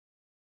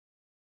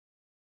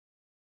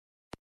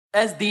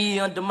Sdee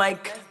on the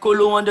mic,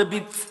 Kollo on the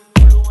beat.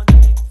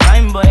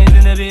 Fine boys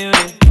in the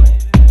building,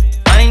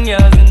 fine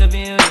girls in the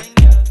building,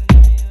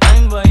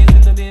 fine boys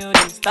in the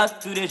building.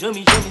 Start to the show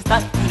me,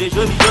 start to the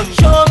show me.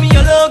 Show me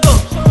your logo,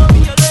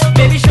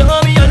 baby, show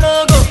me your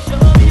logo.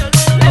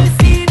 Let me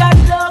see that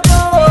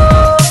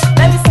logo,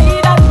 let me see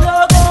that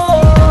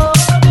logo.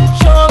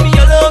 Show me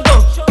your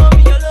logo,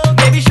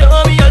 baby,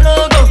 show me your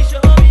logo.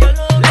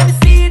 Let me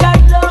see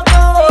that logo,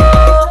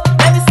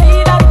 let me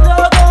see that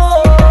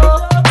logo.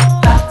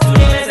 Let me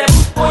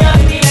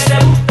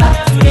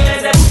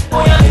see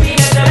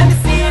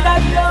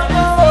that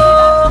logo,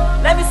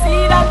 let me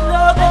see that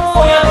logo.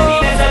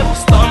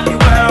 Storm the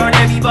world,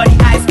 everybody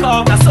eyes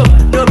covered. So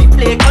no be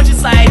play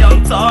countryside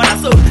on tour.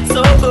 So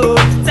good,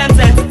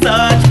 tempted to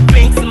touch.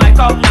 Drinks in my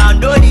cup now,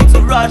 no need to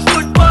rush.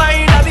 Good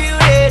boy in the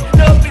building,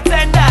 no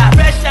pretender.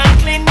 Fresh and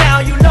clean now,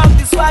 you love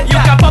this swag. You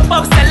can pop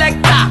up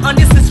selector on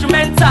this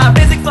instrumental.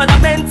 Basic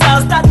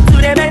fundamental, start to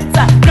the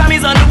mental.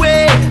 Grammys on the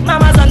way,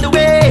 mama's on the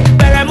way.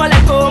 Very mole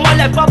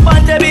pop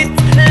on the beat.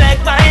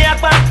 Like my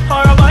yakma,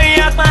 or a boy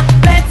yakma.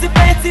 Plenty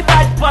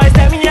bad boys,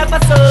 tell me yakma.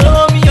 So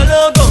show me your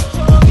logo,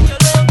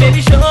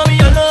 baby, show me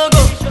your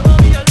logo.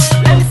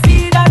 Let me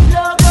see that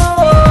logo,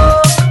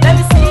 let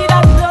me see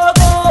that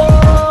logo.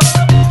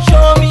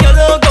 Show me your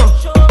logo,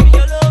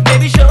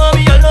 baby, show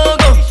me your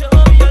logo.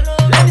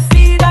 Let me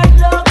see that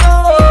logo,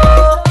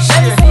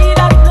 let me see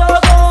that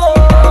logo.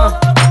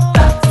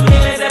 Let me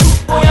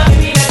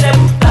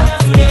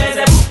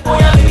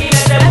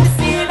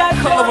see that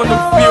Over the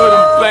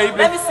building, baby.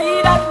 let me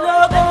see that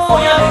logo.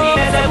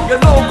 Your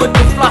logo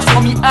they flash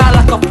on me eye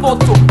like a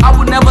photo. I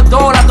would never do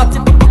like a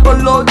typical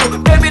logo.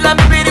 Baby, let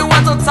me be the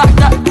one to tap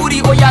that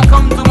booty. Oh yeah,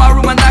 come to my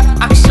room and act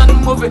action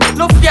movie.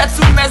 No fear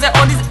to measure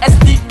on this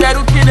SD.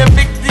 That'll kill a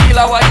big deal.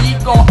 Our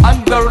ego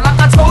and girl, like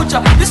I told ya,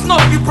 this no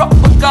be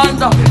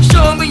propaganda.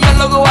 Show me your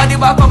logo at the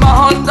back of my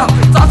Honda.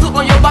 Tattoo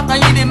on your back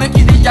and you they make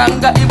it the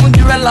younger. Even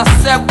the real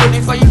accept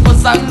body for you for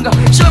zanga.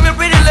 Show me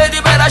pretty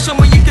lady, better show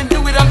me you can do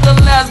it. I'm the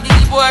last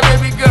giddy boy,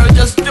 baby girl,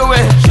 just do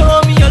it.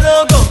 Show me your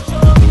logo,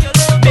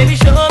 baby,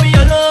 show me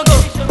your logo.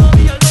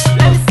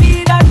 Let me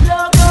see that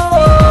logo,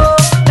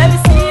 let me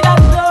see that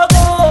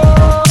logo.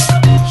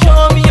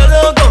 Show me your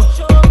logo,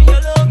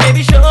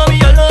 baby, show me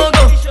your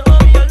logo.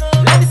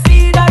 Let me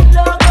see that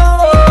logo,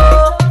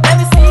 let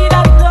me see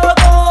that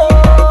logo.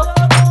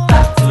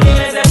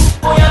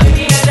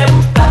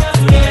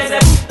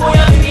 Let me see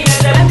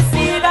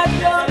that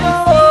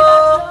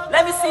logo,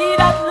 let me see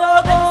that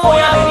logo.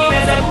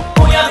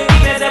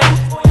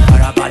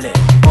 Parabale,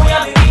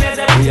 oya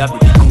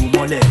baby cool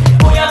mole.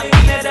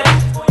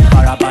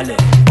 Parabale,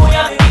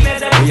 oya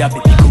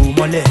baby cool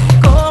mole.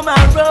 Go my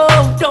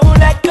road, don't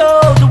let go.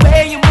 The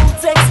way you move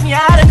takes me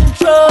out of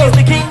control. He's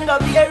the king of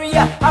the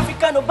area,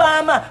 African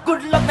Obama.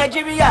 Good luck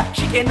Nigeria,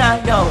 she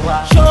cannot know.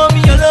 Show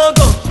me your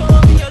logo,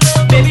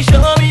 baby,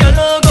 show me